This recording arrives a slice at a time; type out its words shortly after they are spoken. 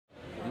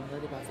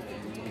write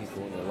about the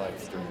people in their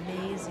lives during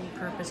Amazing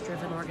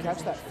purpose-driven catch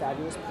organization. that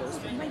fabulous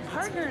post. My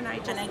partner and I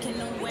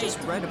Just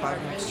read about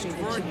an history that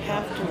you extraordinary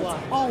have to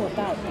watch. All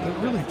about It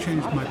really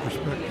changed my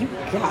perspective.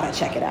 gotta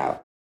check it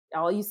out.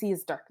 All you see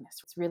is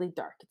darkness. It's really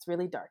dark. It's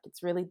really dark.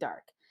 It's really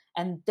dark.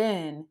 And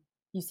then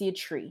you see a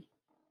tree.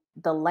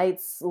 The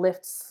lights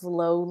lift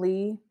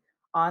slowly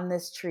on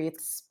this tree.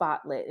 It's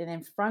spotlit. And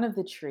in front of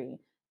the tree,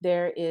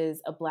 there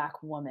is a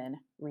Black woman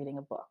reading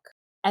a book.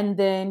 And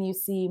then you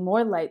see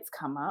more lights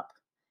come up,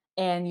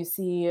 and you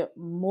see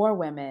more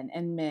women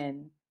and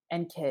men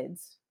and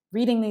kids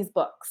reading these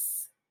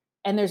books.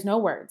 And there's no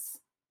words.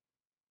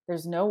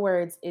 There's no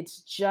words.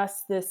 It's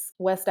just this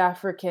West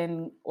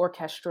African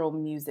orchestral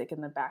music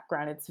in the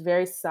background. It's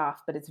very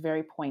soft, but it's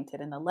very pointed.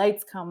 And the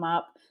lights come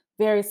up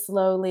very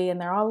slowly, and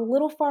they're all a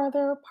little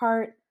farther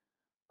apart.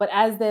 But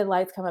as the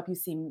lights come up, you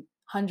see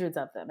hundreds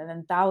of them, and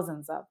then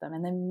thousands of them,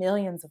 and then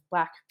millions of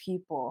Black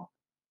people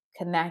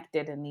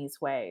connected in these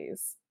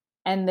ways.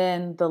 And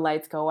then the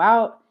lights go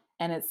out,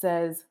 and it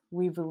says,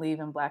 "We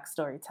believe in Black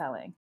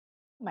storytelling."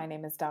 My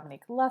name is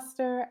Dominique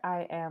Luster.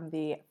 I am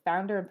the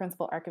founder and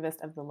principal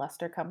archivist of the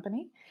Luster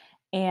Company.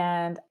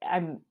 And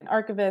I'm an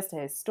archivist, a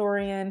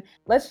historian.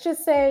 Let's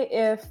just say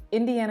if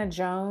Indiana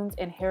Jones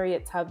and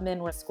Harriet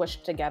Tubman were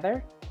squished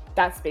together,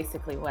 that's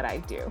basically what I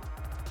do.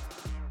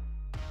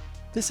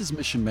 This is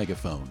Mission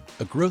Megaphone,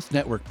 a Growth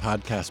Network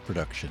podcast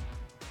production.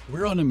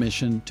 We're on a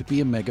mission to be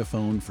a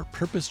megaphone for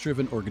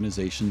purpose-driven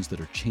organizations that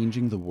are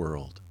changing the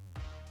world.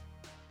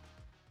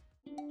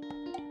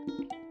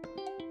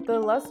 The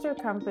Luster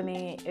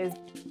Company is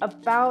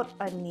about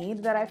a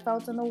need that I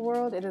felt in the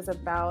world. It is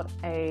about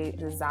a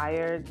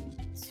desire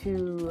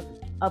to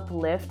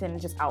uplift and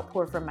just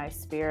outpour from my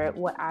spirit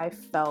what I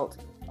felt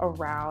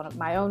around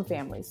my own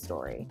family's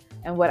story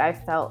and what I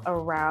felt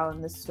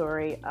around the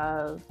story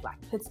of Black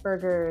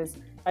Pittsburghers.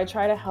 I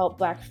try to help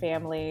Black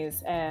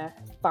families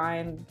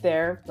find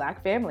their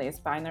Black families,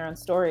 find their own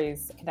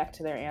stories, connect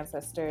to their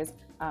ancestors,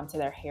 to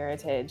their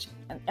heritage,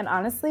 and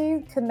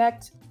honestly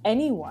connect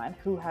anyone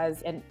who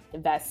has an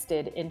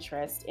vested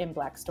interest in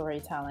Black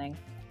storytelling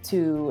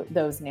to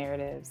those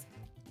narratives.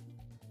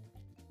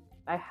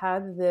 I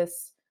had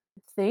this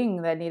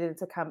thing that needed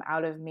to come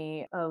out of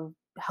me of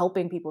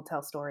helping people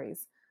tell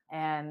stories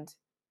and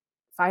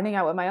finding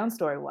out what my own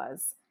story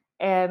was.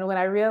 And when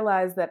I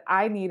realized that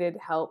I needed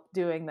help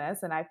doing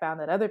this, and I found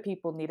that other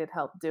people needed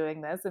help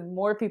doing this, and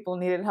more people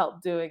needed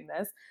help doing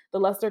this, the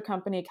Luster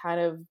Company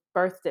kind of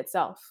birthed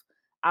itself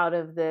out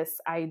of this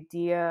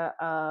idea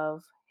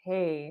of,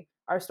 hey,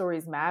 our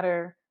stories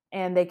matter,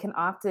 and they can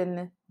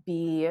often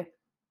be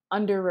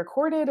under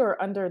recorded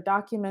or under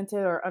documented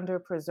or under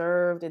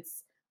preserved.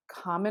 It's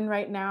common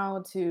right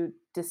now to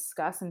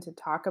discuss and to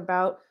talk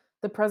about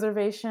the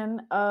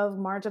preservation of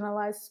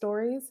marginalized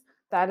stories.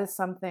 That is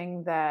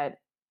something that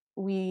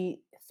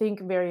we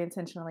think very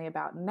intentionally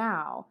about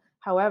now.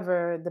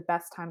 However, the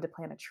best time to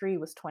plant a tree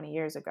was 20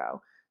 years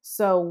ago.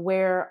 So,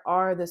 where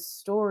are the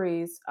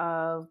stories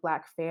of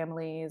Black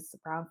families,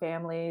 Brown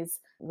families,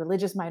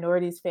 religious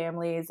minorities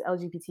families,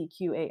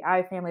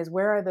 LGBTQAI families?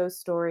 Where are those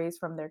stories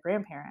from their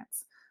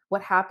grandparents?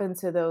 What happened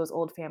to those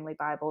old family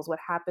Bibles? What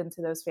happened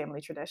to those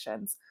family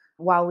traditions?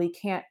 While we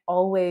can't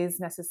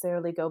always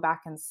necessarily go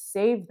back and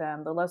save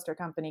them, the Luster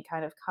Company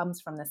kind of comes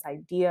from this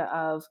idea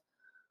of,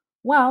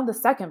 well, the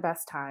second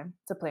best time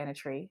to plant a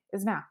tree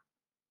is now.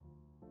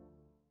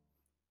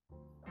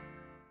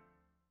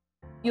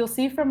 You'll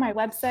see from my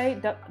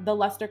website,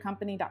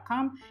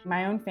 thelustercompany.com,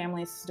 my own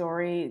family's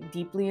story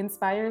deeply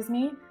inspires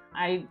me.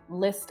 I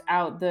list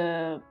out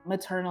the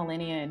maternal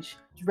lineage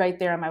right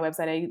there on my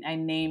website. I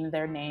name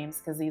their names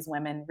because these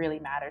women really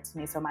matter to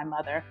me. So my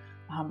mother,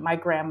 my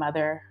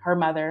grandmother, her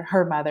mother,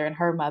 her mother, and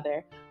her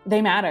mother,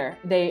 they matter.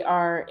 They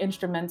are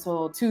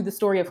instrumental to the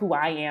story of who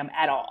I am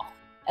at all.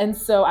 And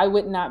so I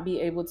would not be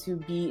able to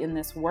be in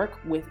this work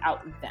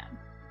without them.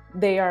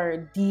 They are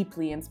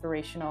deeply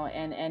inspirational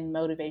and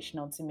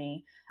motivational to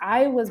me.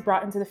 I was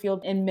brought into the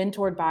field and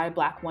mentored by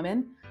Black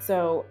women.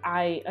 So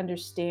I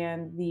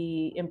understand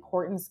the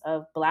importance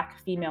of Black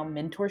female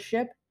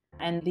mentorship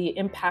and the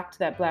impact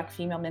that Black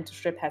female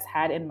mentorship has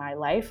had in my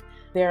life.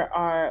 There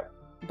are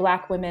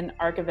Black women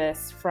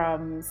archivists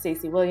from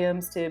Stacey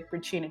Williams to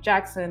Regina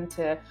Jackson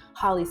to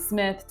Holly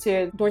Smith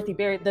to Dorothy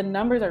Berry. The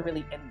numbers are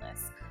really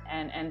endless.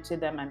 And to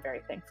them, I'm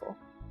very thankful.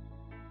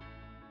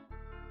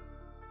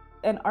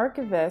 An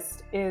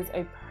archivist is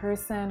a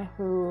person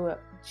who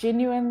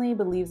genuinely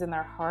believes in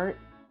their heart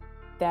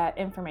that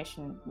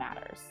information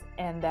matters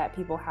and that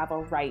people have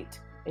a right,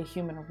 a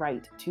human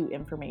right to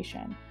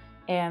information,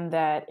 and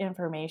that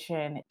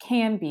information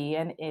can be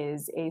and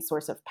is a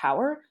source of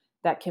power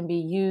that can be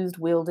used,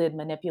 wielded,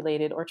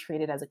 manipulated, or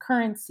treated as a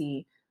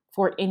currency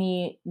for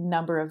any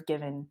number of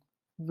given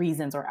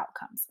reasons or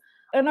outcomes.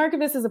 An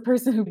archivist is a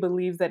person who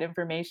believes that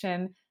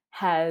information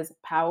has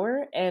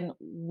power and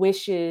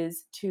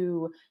wishes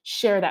to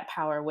share that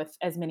power with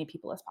as many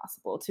people as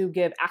possible, to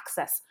give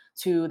access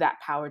to that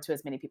power to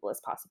as many people as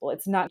possible.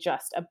 It's not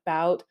just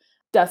about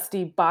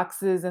dusty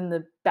boxes in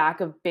the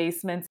back of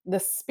basements. The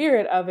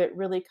spirit of it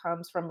really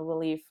comes from a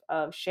belief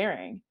of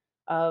sharing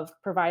of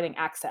providing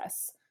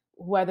access,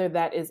 whether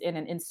that is in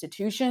an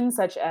institution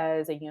such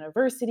as a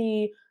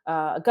university,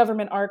 a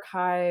government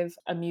archive,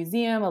 a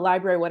museum, a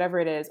library, whatever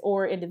it is,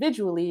 or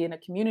individually in a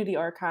community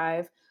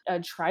archive, a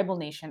tribal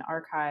nation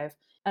archive.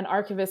 An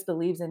archivist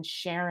believes in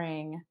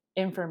sharing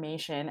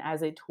information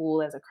as a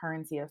tool, as a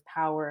currency of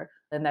power,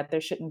 and that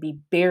there shouldn't be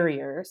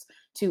barriers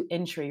to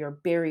entry or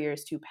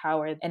barriers to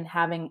power, and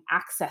having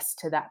access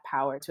to that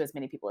power to as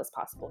many people as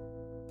possible.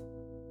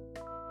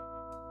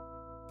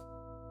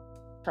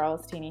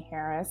 Charles Tini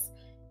Harris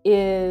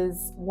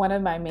is one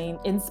of my main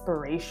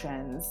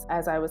inspirations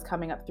as I was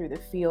coming up through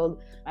the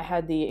field. I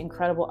had the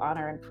incredible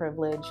honor and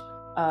privilege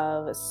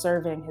of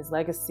serving his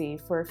legacy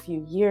for a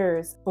few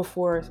years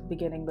before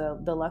beginning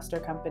the Luster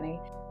Company.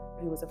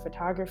 He was a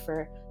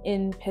photographer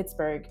in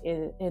Pittsburgh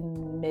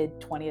in mid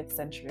 20th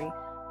century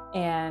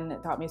and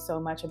taught me so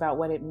much about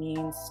what it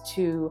means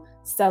to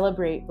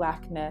celebrate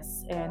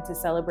Blackness and to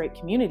celebrate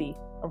community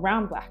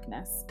around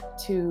Blackness,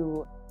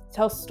 to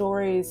tell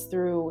stories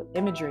through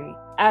imagery.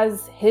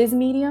 As his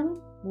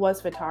medium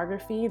was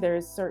photography,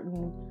 there's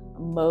certain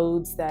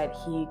modes that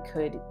he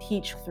could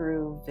teach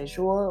through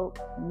visual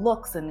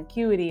looks and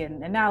acuity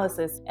and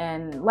analysis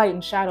and light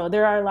and shadow.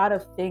 There are a lot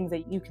of things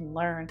that you can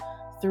learn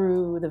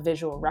through the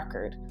visual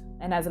record.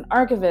 And as an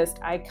archivist,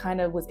 I kind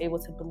of was able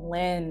to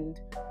blend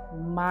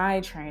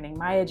my training,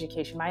 my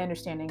education, my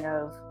understanding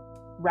of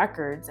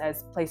records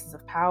as places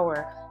of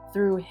power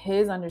through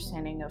his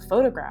understanding of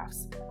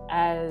photographs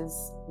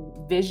as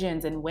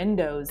visions and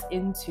windows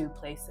into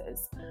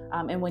places.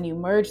 And when you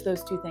merge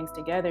those two things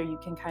together, you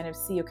can kind of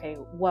see, okay,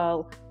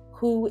 well,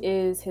 who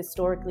is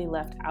historically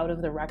left out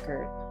of the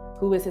record?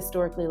 Who is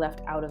historically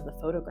left out of the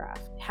photograph?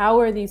 How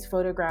are these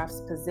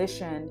photographs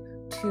positioned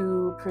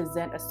to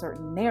present a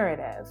certain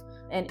narrative?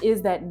 And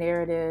is that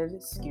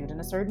narrative skewed in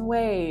a certain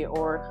way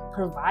or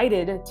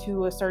provided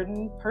to a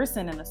certain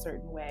person in a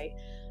certain way?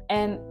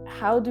 And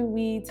how do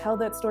we tell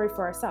that story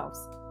for ourselves?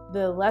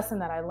 The lesson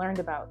that I learned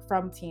about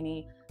from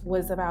Tini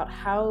was about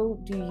how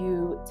do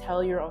you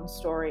tell your own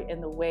story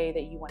in the way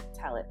that you want to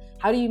tell it?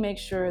 How do you make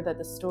sure that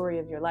the story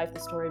of your life, the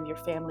story of your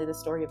family, the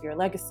story of your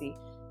legacy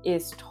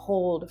is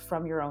told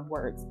from your own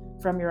words,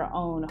 from your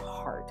own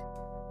heart?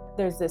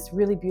 There's this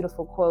really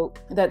beautiful quote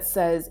that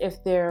says,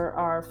 if there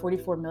are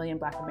 44 million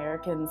Black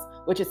Americans,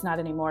 which it's not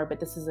anymore, but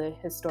this is a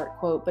historic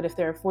quote, but if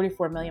there are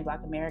 44 million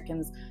Black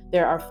Americans,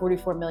 there are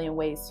 44 million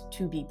ways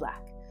to be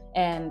Black.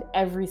 And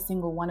every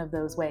single one of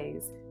those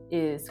ways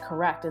is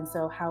correct. And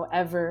so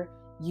however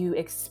you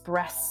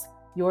express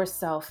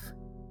yourself,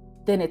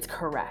 then it's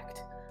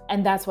correct.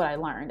 And that's what I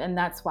learned. And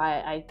that's why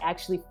I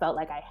actually felt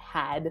like I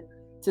had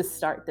to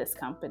start this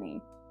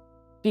company.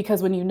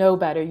 Because when you know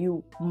better,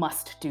 you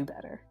must do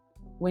better.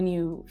 When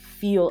you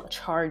feel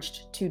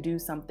charged to do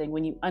something,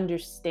 when you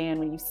understand,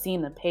 when you've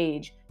seen the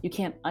page, you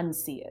can't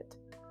unsee it.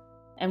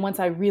 And once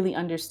I really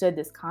understood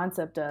this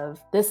concept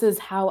of, this is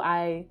how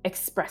I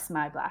express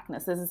my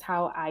Blackness, this is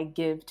how I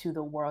give to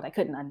the world, I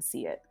couldn't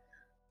unsee it.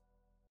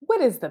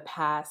 What is the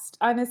past?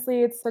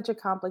 Honestly, it's such a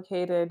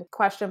complicated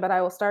question, but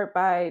I will start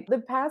by, the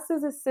past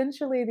is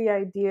essentially the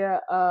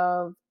idea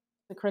of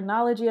the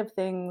chronology of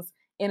things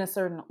in a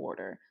certain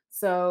order.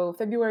 So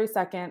February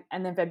 2nd,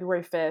 and then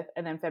February 5th,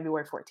 and then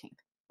February 14th.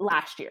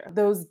 Last year,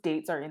 those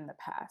dates are in the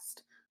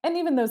past. And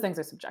even those things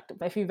are subjective.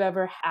 If you've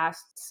ever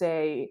asked,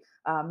 say,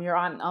 your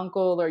aunt and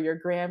uncle or your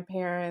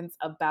grandparents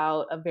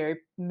about a very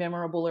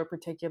memorable or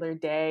particular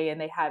day,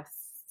 and they have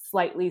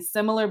slightly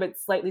similar but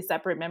slightly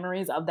separate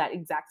memories of that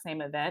exact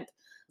same event,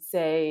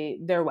 say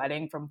their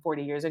wedding from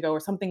 40 years ago or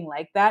something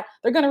like that,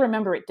 they're going to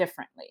remember it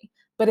differently.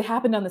 But it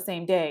happened on the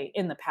same day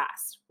in the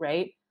past,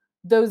 right?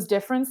 Those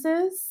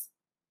differences,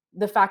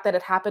 the fact that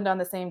it happened on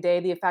the same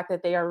day, the fact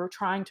that they are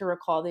trying to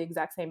recall the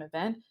exact same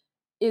event,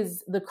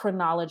 is the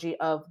chronology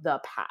of the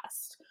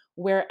past.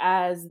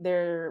 Whereas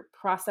they're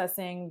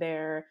processing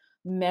their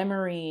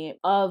memory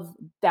of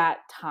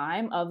that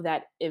time, of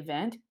that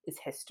event, is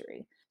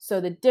history.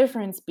 So the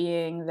difference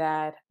being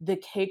that the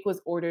cake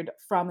was ordered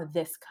from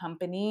this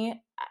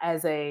company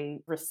as a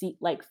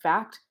receipt-like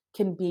fact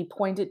can be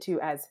pointed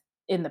to as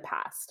in the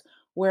past.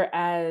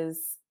 Whereas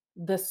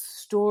the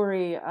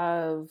story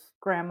of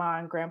grandma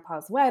and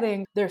grandpa's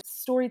wedding, their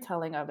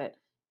storytelling of it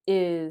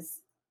is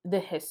the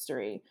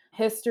history.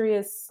 History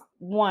is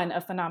one,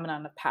 a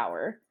phenomenon of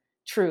power,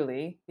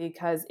 truly,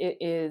 because it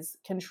is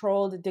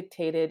controlled,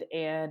 dictated,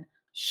 and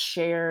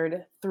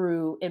shared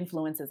through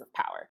influences of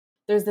power.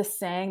 There's this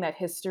saying that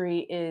history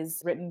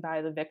is written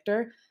by the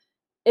victor.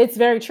 It's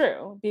very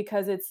true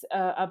because it's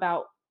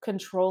about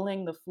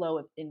controlling the flow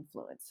of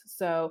influence.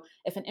 So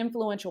if an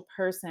influential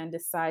person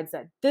decides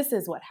that this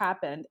is what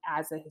happened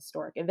as a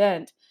historic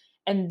event,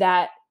 and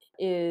that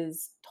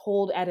is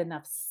told at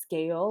enough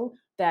scale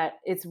that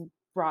it's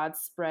broad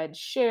spread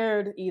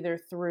shared either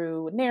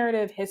through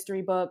narrative,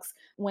 history books,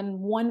 when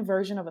one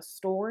version of a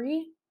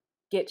story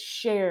gets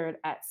shared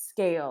at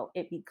scale,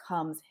 it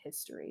becomes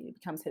history, it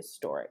becomes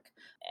historic.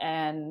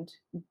 And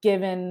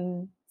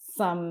given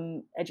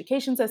some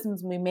education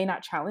systems, we may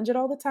not challenge it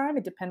all the time.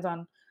 It depends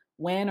on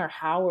when or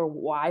how or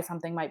why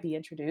something might be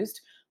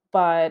introduced.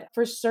 But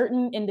for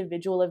certain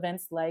individual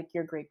events like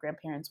your great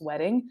grandparents'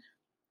 wedding,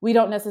 we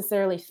don't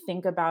necessarily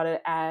think about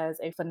it as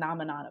a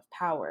phenomenon of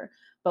power.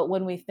 But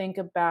when we think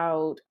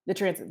about the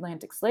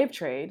transatlantic slave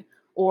trade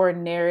or a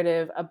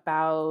narrative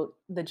about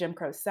the Jim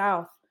Crow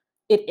South,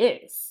 it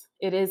is.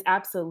 It is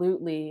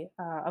absolutely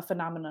a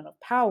phenomenon of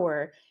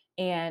power.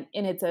 And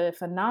it's a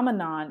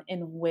phenomenon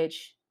in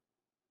which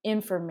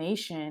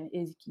information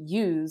is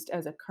used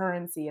as a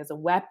currency, as a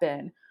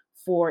weapon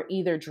for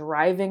either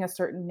driving a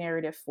certain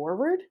narrative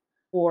forward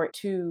or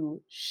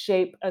to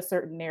shape a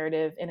certain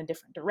narrative in a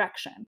different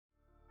direction.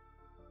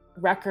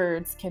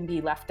 Records can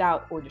be left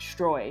out or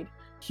destroyed.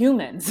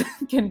 Humans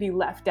can be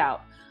left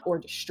out or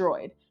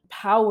destroyed.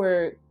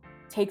 Power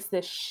takes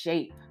this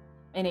shape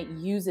and it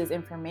uses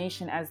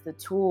information as the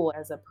tool,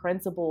 as a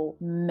principal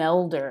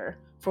melder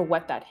for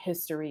what that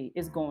history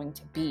is going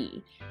to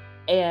be.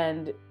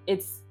 And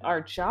it's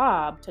our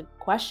job to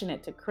question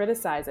it, to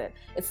criticize it.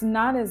 It's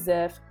not as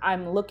if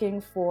I'm looking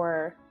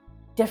for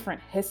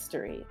different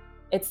history.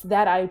 It's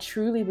that I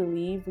truly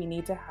believe we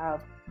need to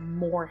have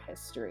more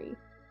history.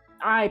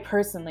 I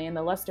personally, in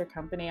the Luster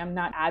Company, I'm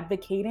not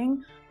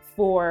advocating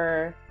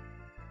for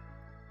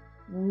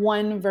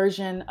one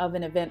version of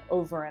an event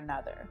over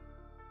another.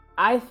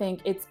 I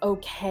think it's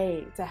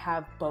okay to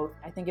have both.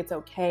 I think it's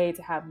okay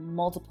to have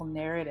multiple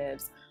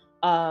narratives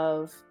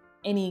of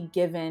any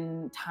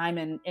given time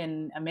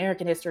in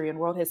American history and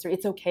world history.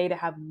 It's okay to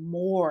have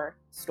more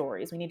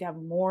stories. We need to have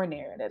more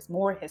narratives,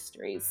 more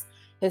histories.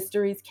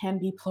 Histories can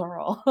be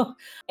plural.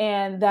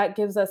 And that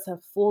gives us a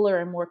fuller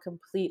and more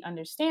complete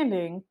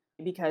understanding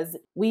because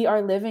we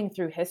are living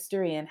through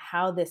history, and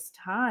how this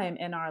time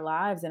in our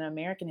lives in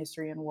American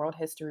history and world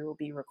history will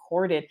be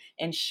recorded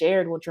and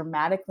shared will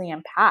dramatically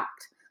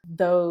impact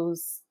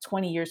those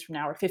 20 years from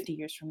now or 50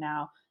 years from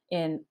now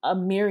in a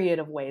myriad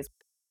of ways.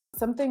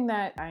 Something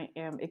that I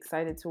am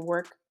excited to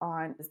work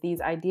on is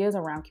these ideas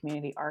around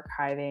community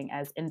archiving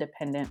as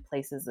independent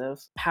places of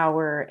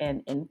power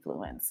and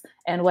influence.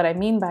 And what I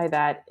mean by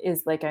that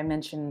is, like I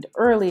mentioned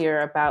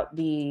earlier, about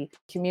the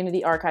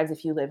community archives.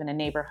 If you live in a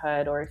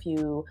neighborhood or if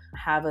you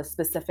have a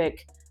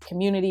specific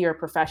community or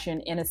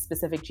profession in a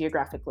specific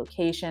geographic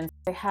location,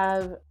 they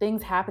have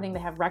things happening, they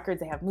have records,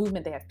 they have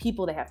movement, they have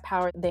people, they have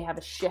power, they have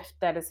a shift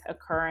that is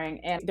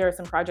occurring. And there are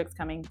some projects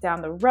coming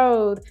down the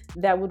road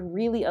that would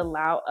really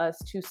allow us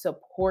to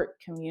support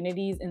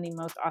communities in the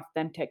most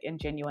authentic and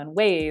genuine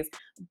ways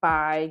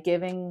by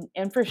giving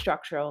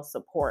infrastructural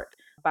support,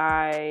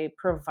 by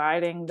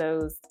providing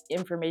those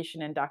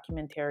information and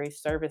documentary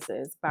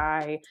services,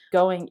 by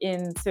going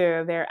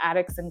into their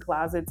attics and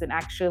closets and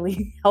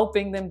actually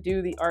helping them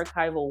do the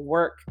archival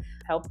work,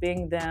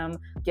 helping them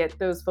get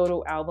those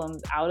photo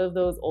albums out of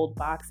those old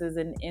boxes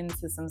and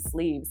into some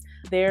sleeves.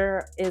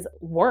 There is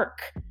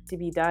work to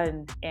be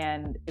done,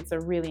 and it's a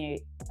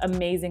really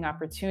amazing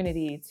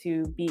opportunity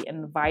to be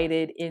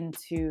invited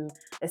into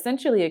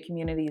essentially a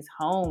community's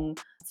home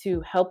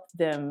to help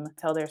them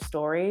tell their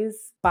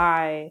stories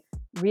by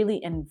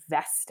really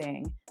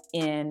investing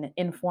in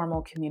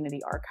informal community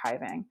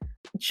archiving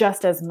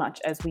just as much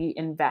as we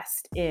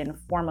invest in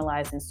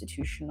formalized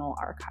institutional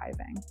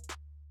archiving.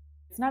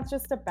 It's not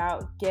just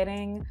about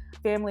getting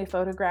family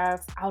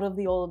photographs out of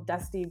the old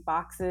dusty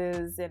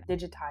boxes and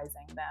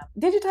digitizing them.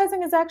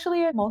 Digitizing is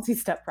actually a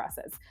multi-step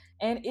process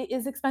and it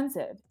is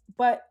expensive,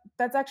 but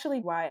that's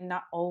actually why I'm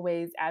not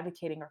always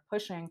advocating or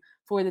pushing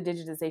for the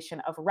digitization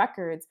of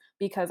records,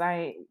 because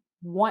I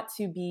want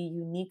to be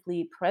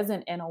uniquely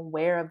present and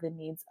aware of the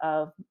needs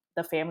of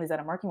the families that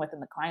I'm working with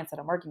and the clients that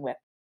I'm working with.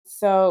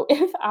 So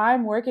if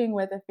I'm working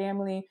with a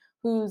family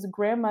whose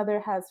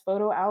grandmother has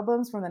photo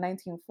albums from the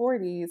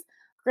 1940s,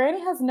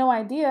 Granny has no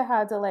idea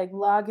how to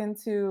log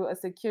into a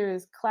secure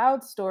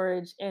cloud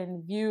storage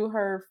and view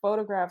her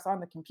photographs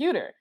on the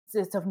computer.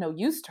 It's of no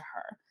use to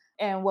her.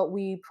 And what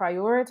we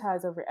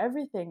prioritize over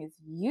everything is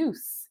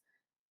use.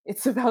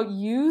 It's about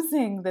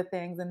using the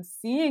things and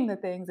seeing the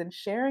things and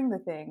sharing the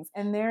things.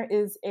 And there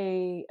is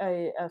a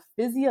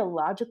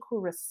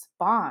physiological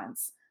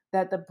response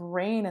that the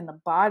brain and the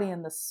body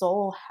and the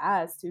soul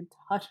has to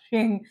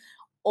touching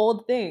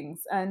old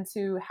things and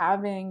to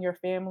having your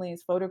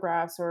family's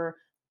photographs or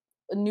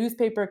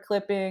newspaper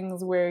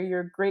clippings where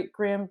your great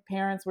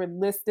grandparents were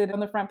listed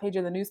on the front page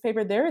of the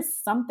newspaper. There is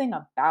something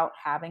about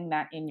having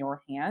that in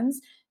your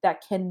hands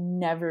that can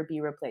never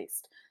be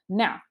replaced.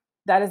 Now,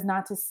 that is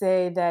not to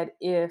say that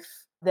if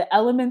the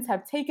elements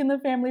have taken the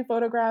family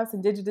photographs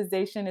and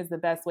digitization is the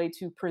best way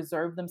to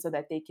preserve them so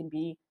that they can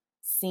be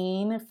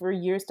seen for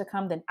years to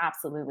come, then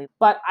absolutely.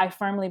 But I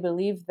firmly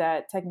believe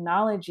that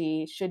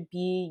technology should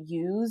be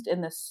used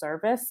in the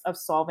service of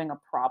solving a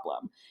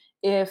problem.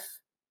 If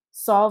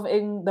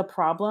solving the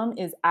problem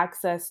is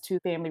access to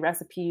family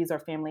recipes or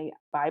family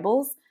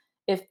Bibles,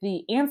 if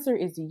the answer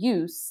is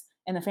use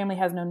and the family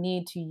has no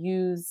need to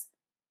use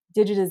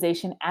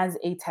digitization as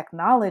a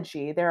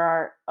technology, there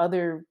are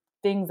other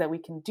things that we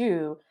can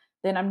do,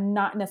 then I'm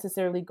not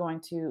necessarily going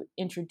to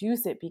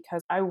introduce it,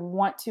 because I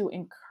want to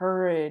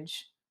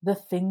encourage the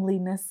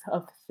thingliness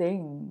of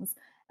things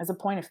as a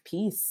point of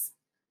peace,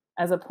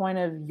 as a point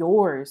of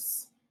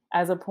yours,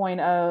 as a point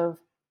of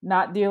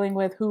not dealing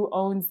with who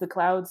owns the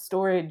cloud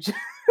storage.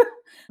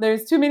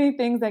 There's too many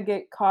things that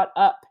get caught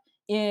up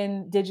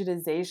in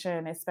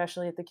digitization,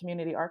 especially at the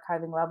community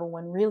archiving level,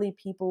 when really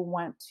people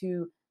want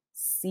to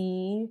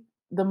see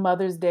the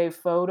Mother's Day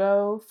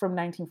photo from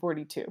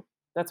 1942.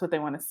 That's what they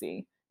want to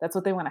see. That's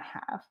what they want to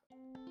have.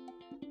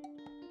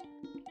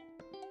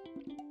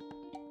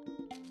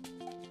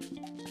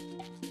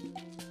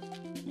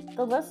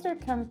 The Luster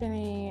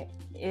Company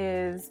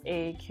is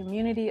a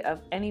community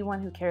of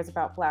anyone who cares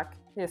about Black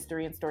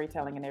history and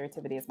storytelling and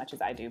narrativity as much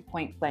as I do,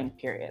 point blank,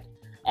 period.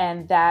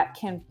 And that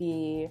can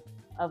be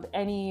of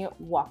any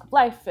walk of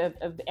life,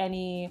 of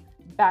any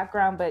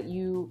background, but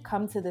you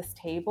come to this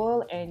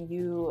table and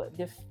you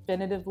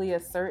definitively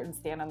assert and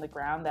stand on the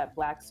ground that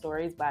Black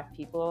stories, Black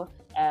people,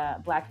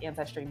 Black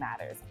ancestry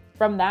matters.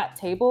 From that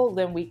table,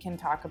 then we can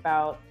talk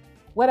about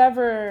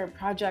whatever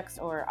projects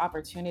or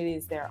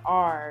opportunities there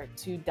are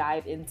to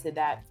dive into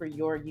that for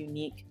your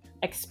unique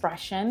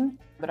expression.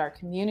 But our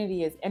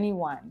community is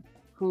anyone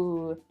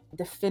who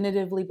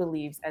definitively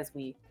believes as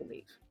we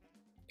believe,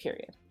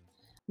 period.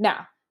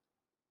 Now,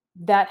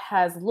 that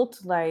has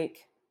looked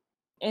like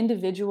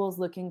individuals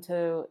looking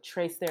to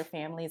trace their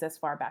families as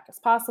far back as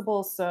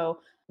possible. So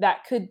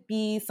that could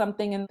be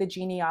something in the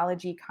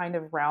genealogy kind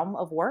of realm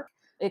of work.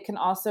 It can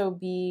also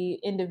be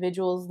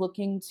individuals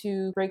looking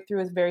to break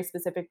through a very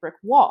specific brick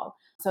wall.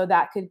 So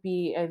that could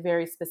be a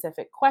very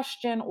specific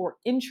question or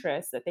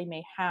interest that they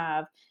may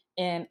have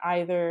in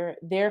either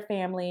their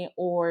family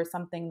or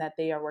something that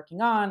they are working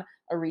on,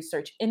 a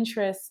research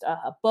interest,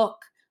 a book,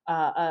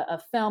 a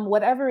film,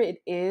 whatever it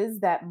is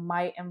that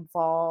might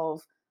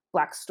involve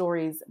Black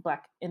stories,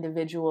 Black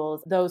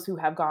individuals, those who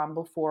have gone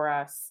before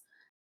us.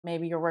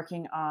 Maybe you're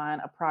working on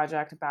a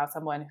project about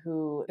someone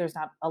who there's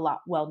not a lot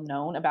well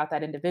known about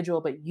that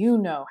individual, but you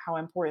know how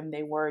important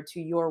they were to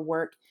your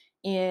work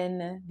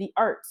in the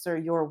arts or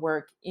your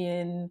work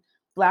in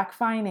Black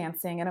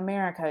financing in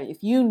America.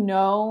 If you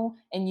know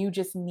and you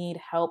just need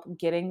help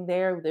getting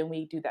there, then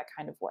we do that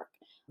kind of work.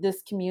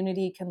 This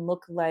community can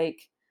look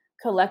like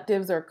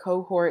collectives or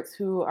cohorts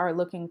who are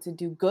looking to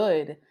do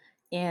good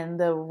in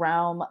the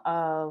realm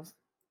of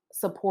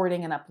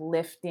supporting and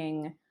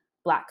uplifting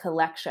Black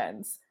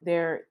collections.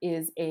 There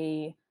is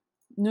a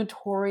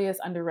notorious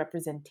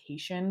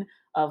underrepresentation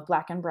of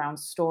Black and Brown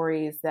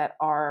stories that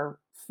are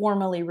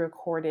formally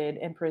recorded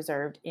and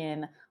preserved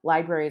in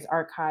libraries,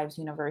 archives,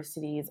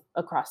 universities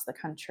across the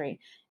country.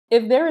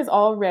 If there is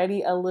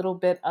already a little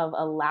bit of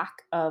a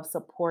lack of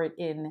support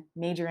in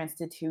major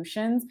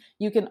institutions,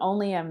 you can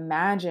only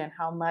imagine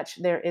how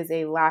much there is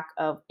a lack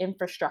of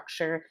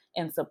infrastructure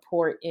and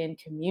support in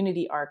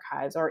community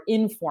archives or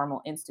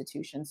informal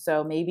institutions.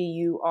 So maybe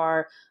you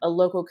are a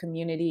local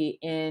community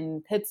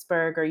in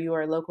Pittsburgh, or you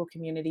are a local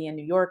community in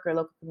New York, or a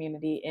local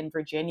community in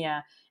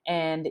Virginia,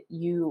 and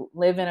you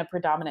live in a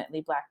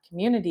predominantly Black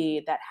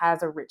community that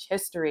has a rich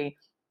history,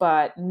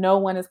 but no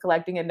one is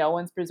collecting it, no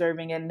one's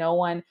preserving it, no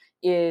one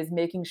is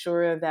making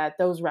sure that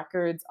those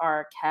records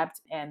are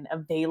kept and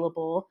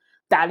available.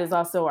 That is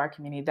also our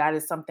community. That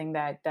is something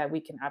that we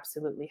can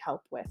absolutely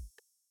help with.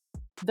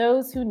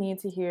 Those who need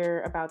to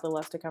hear about the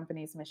Luster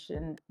Company's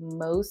mission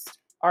most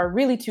are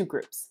really two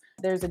groups.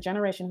 There's a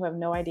generation who have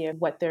no idea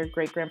what their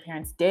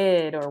great-grandparents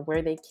did or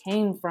where they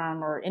came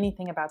from or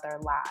anything about their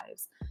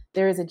lives.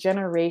 There is a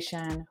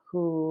generation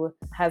who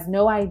has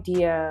no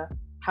idea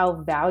how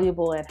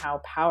valuable and how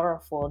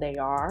powerful they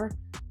are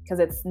because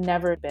it's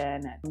never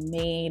been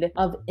made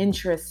of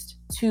interest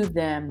to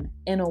them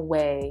in a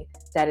way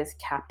that is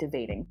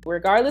captivating.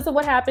 Regardless of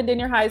what happened in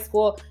your high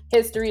school,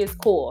 history is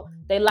cool.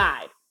 They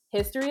lied.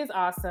 History is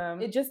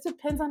awesome. It just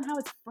depends on how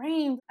it's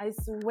framed. I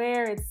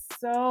swear it's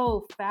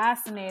so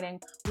fascinating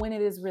when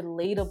it is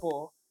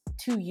relatable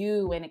to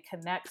you and it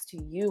connects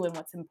to you and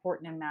what's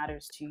important and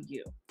matters to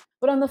you.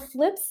 But on the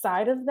flip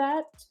side of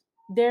that,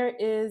 there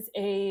is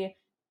a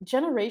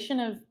generation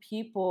of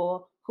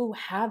people who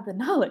have the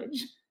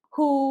knowledge,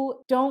 who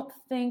don't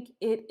think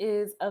it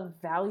is of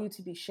value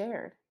to be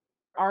shared.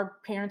 Our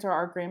parents or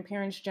our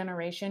grandparents'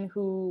 generation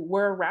who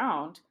were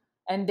around,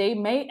 and they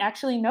may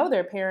actually know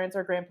their parents'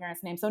 or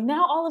grandparents' names. So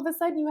now all of a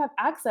sudden you have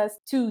access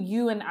to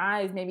you and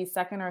I's maybe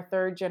second or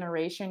third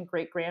generation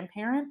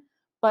great-grandparent,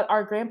 but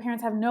our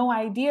grandparents have no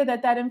idea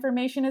that that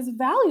information is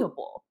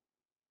valuable.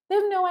 They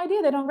have no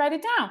idea. They don't write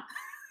it down.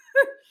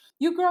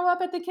 You grow up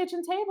at the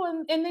kitchen table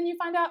and then you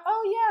find out,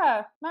 oh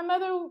yeah, my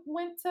mother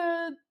went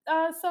to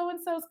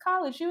so-and-so's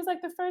college. She was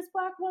like the first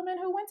Black woman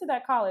who went to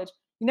that college.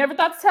 You never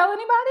thought to tell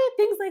anybody?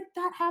 Things like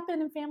that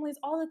happen in families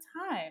all the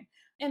time.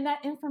 And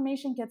that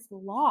information gets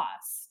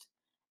lost.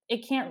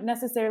 It can't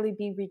necessarily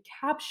be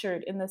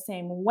recaptured in the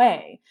same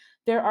way.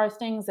 There are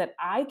things that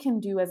I can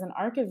do as an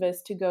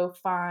archivist to go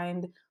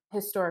find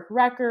historic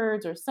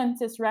records or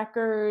census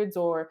records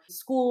or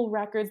school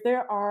records.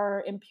 There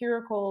are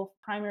empirical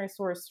primary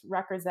source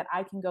records that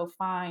I can go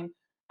find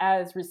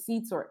as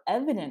receipts or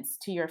evidence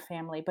to your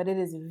family, but it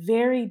is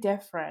very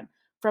different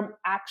from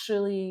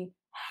actually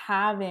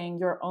having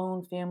your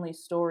own family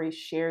story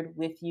shared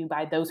with you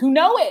by those who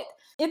know it.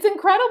 It's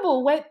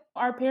incredible what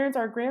our parents,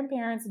 our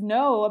grandparents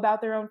know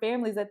about their own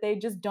families that they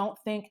just don't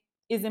think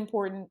is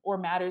important or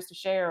matters to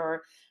share,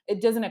 or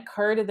it doesn't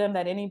occur to them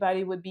that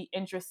anybody would be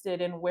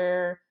interested in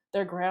where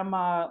their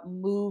grandma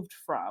moved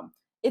from.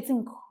 It's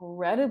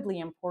incredibly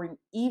important,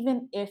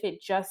 even if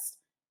it just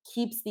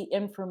keeps the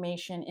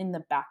information in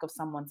the back of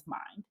someone's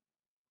mind.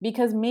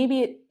 Because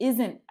maybe it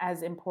isn't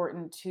as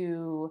important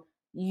to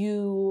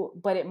you,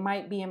 but it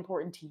might be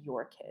important to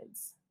your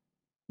kids.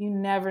 You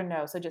never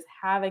know. So just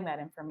having that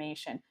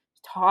information,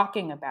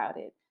 talking about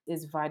it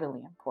is vitally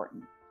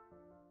important.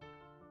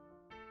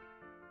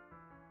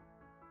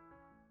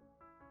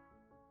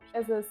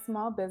 As a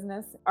small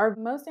business, our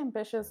most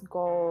ambitious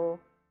goal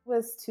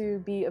was to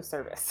be of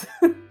service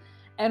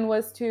and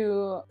was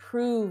to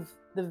prove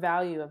the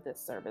value of this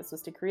service,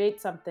 was to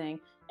create something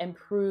and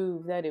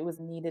prove that it was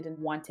needed and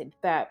wanted,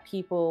 that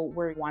people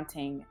were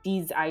wanting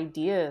these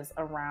ideas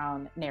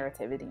around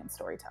narrativity and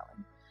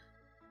storytelling.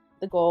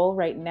 The goal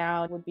right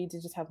now would be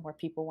to just have more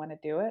people want to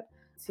do it,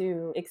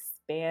 to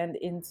expand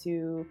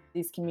into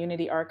these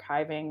community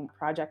archiving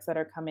projects that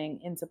are coming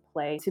into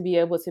play, to be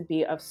able to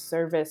be of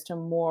service to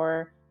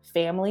more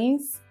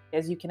families.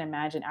 As you can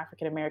imagine,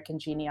 African American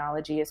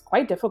genealogy is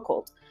quite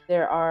difficult.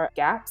 There are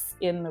gaps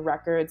in the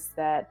records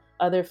that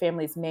other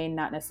families may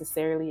not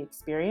necessarily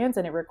experience,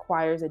 and it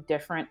requires a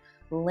different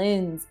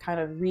lens, kind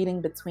of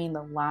reading between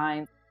the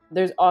lines.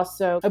 There's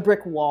also a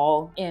brick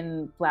wall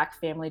in Black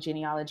family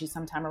genealogy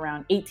sometime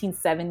around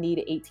 1870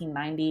 to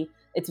 1890.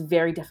 It's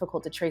very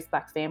difficult to trace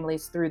Black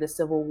families through the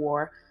Civil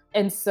War.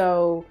 And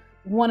so,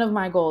 one of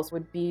my goals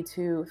would be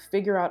to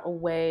figure out a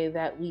way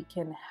that we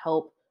can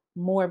help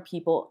more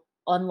people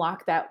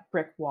unlock that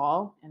brick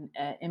wall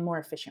in more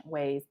efficient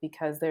ways,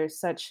 because there's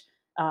such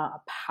a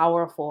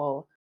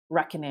powerful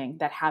reckoning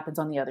that happens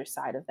on the other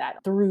side of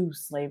that through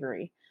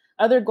slavery.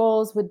 Other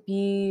goals would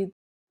be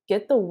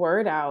get the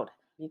word out,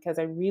 because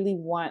I really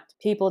want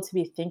people to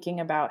be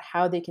thinking about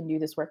how they can do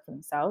this work for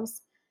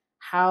themselves.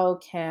 How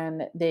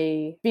can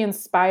they be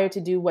inspired to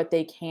do what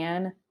they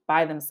can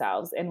by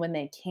themselves? And when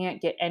they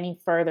can't get any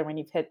further, when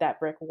you've hit that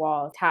brick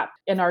wall, tap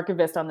an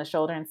archivist on the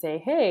shoulder and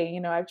say,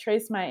 hey, I've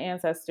traced my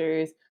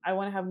ancestors. I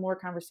want to have more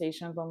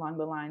conversations along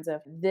the lines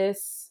of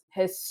this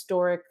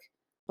historic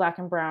Black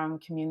and Brown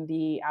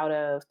community out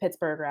of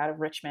Pittsburgh or out of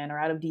Richmond or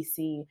out of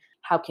DC.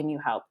 How can you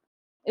help?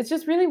 It's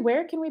just really,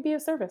 where can we be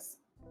of service?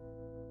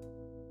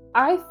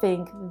 I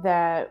think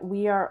that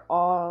we are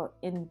all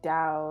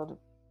endowed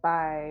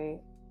by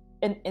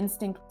an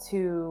instinct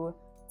to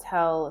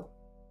tell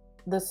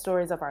the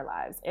stories of our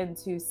lives and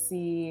to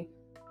see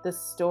the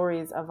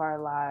stories of our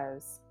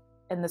lives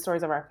and the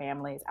stories of our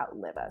families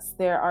outlive us.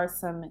 There are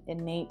some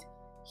innate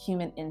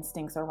human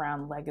instincts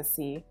around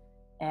legacy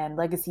and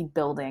legacy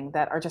building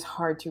that are just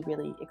hard to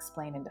really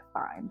explain and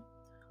define.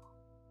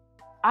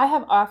 I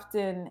have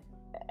often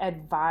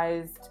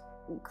advised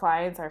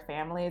clients or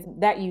families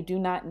that you do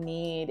not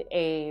need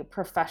a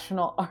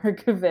professional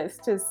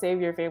archivist to save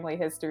your family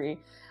history.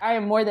 I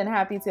am more than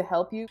happy to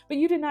help you, but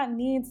you do not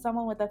need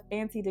someone with a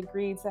fancy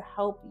degree to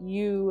help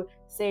you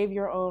save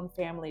your own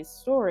family's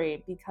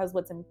story, because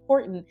what's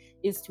important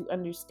is to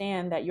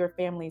understand that your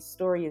family's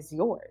story is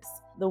yours.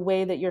 The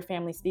way that your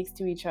family speaks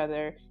to each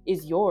other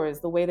is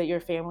yours. The way that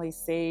your family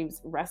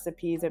saves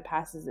recipes and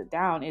passes it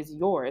down is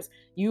yours.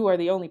 You are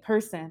the only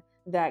person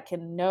that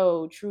can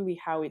know truly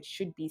how it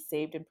should be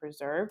saved and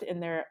preserved.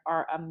 And there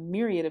are a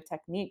myriad of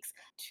techniques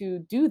to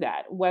do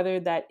that, whether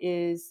that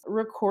is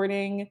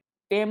recording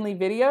family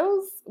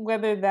videos,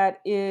 whether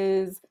that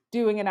is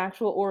doing an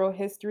actual oral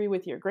history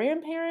with your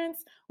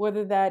grandparents,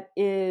 whether that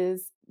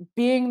is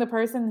being the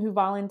person who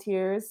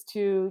volunteers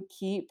to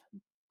keep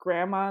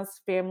grandma's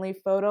family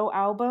photo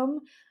album.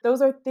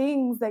 Those are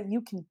things that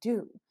you can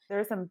do. There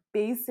are some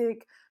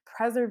basic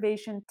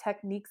preservation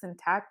techniques and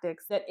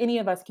tactics that any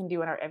of us can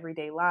do in our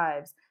everyday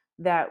lives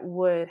that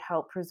would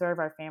help preserve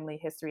our family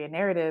history and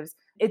narratives.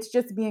 It's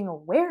just being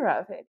aware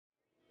of it.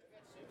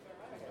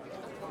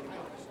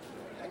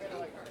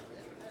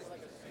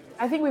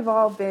 I think we've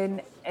all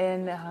been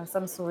in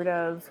some sort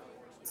of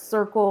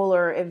circle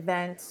or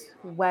event,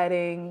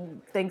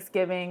 wedding,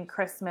 Thanksgiving,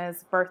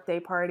 Christmas, birthday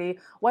party,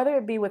 whether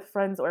it be with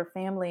friends or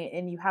family,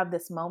 and you have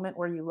this moment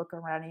where you look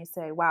around and you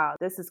say, wow,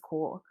 this is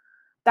cool.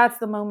 That's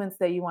the moments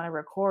that you want to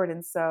record.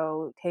 And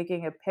so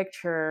taking a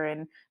picture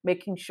and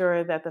making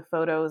sure that the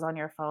photos on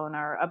your phone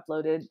are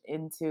uploaded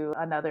into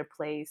another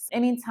place.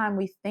 Anytime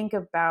we think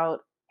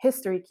about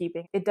history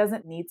keeping, it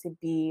doesn't need to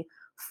be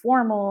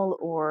formal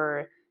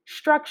or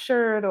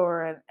structured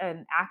or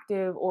an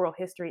active oral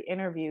history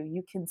interview.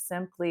 You can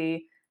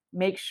simply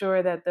make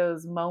sure that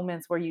those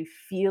moments where you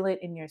feel it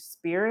in your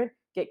spirit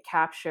get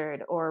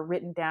captured or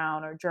written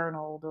down or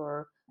journaled,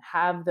 or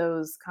have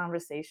those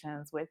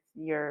conversations with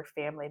your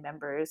family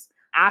members.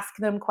 Ask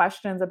them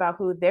questions about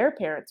who their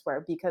parents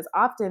were, because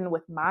often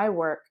with my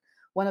work,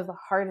 one of the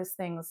hardest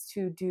things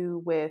to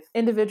do with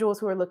individuals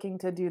who are looking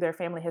to do their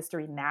family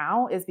history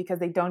now is because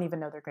they don't even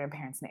know their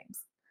grandparents' names.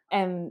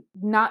 And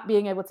not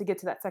being able to get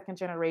to that second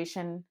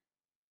generation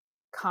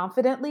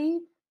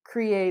confidently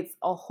creates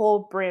a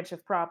whole branch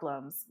of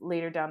problems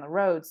later down the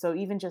road. So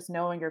even just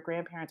knowing your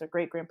grandparents or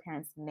great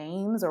grandparents'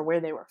 names or where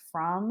they were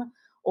from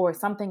or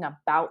something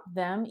about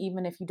them,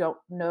 even if you don't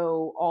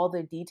know all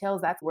the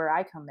details, that's where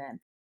I come in.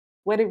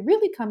 What it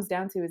really comes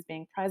down to is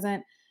being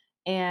present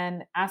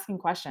and asking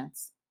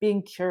questions,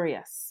 being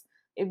curious.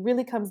 It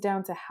really comes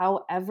down to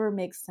however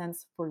makes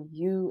sense for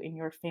you and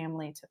your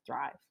family to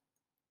thrive.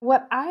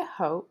 What I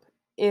hope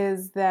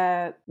is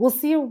that we'll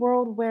see a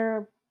world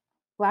where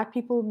Black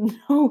people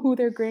know who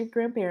their great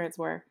grandparents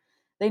were.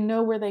 They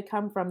know where they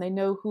come from. They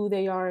know who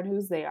they are and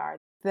whose they are.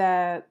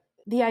 That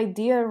the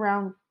idea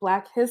around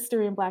Black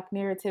history and Black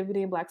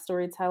narrativity and Black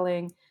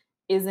storytelling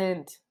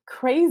isn't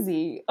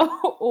crazy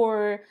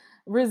or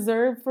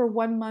reserved for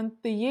 1 month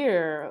a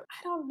year.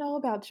 I don't know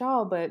about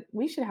y'all, but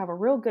we should have a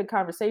real good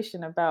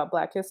conversation about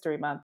Black History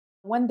Month.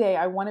 One day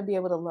I want to be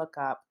able to look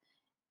up,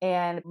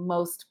 and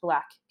most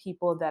Black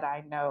people that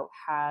I know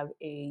have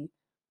a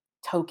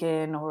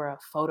token or a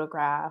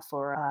photograph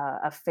or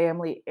a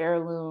family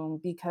heirloom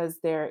because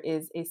there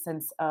is a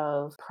sense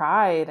of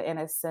pride and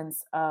a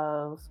sense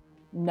of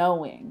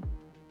knowing,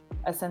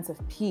 a sense of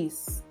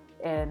peace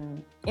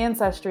and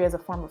ancestry as a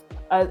form of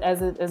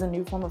as a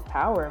new form of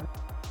power.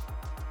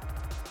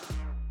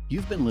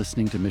 You've been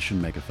listening to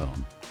Mission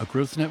Megaphone, a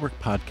Growth Network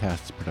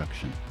podcast's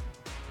production.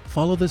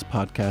 Follow this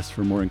podcast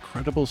for more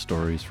incredible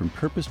stories from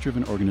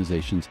purpose-driven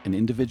organizations and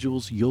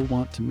individuals you'll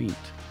want to meet.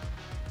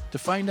 To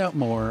find out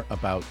more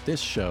about this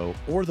show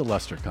or the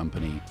Luster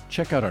Company,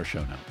 check out our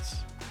show notes.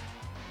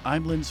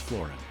 I'm Linz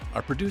Florin.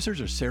 Our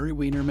producers are Sari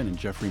Wienerman and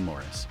Jeffrey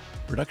Morris.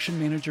 Production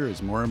manager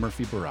is Maura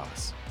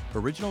Murphy-Barras.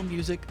 Original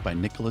music by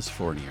Nicholas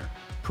Fournier.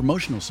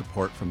 Promotional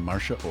support from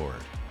Marcia Ord.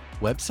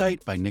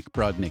 Website by Nick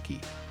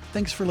Brodnicki.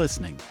 Thanks for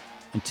listening.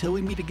 Until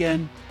we meet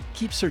again,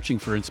 keep searching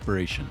for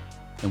inspiration.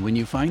 And when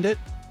you find it,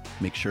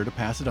 make sure to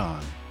pass it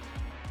on.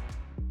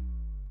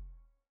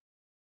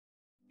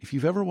 If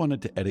you've ever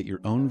wanted to edit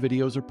your own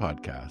videos or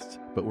podcasts,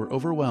 but were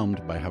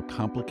overwhelmed by how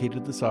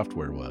complicated the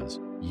software was,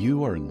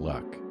 you are in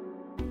luck.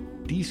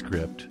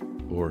 Descript,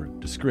 or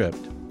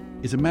Descript,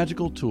 is a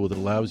magical tool that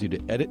allows you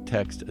to edit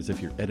text as if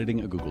you're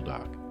editing a Google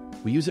Doc.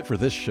 We use it for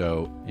this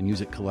show and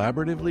use it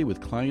collaboratively with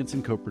clients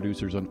and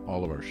co-producers on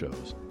all of our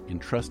shows.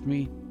 And trust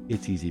me,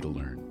 it's easy to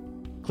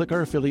learn. Click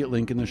our affiliate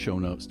link in the show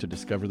notes to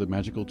discover the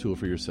magical tool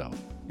for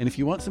yourself. And if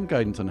you want some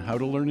guidance on how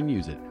to learn and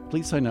use it,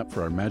 please sign up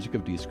for our Magic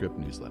of Descript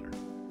newsletter.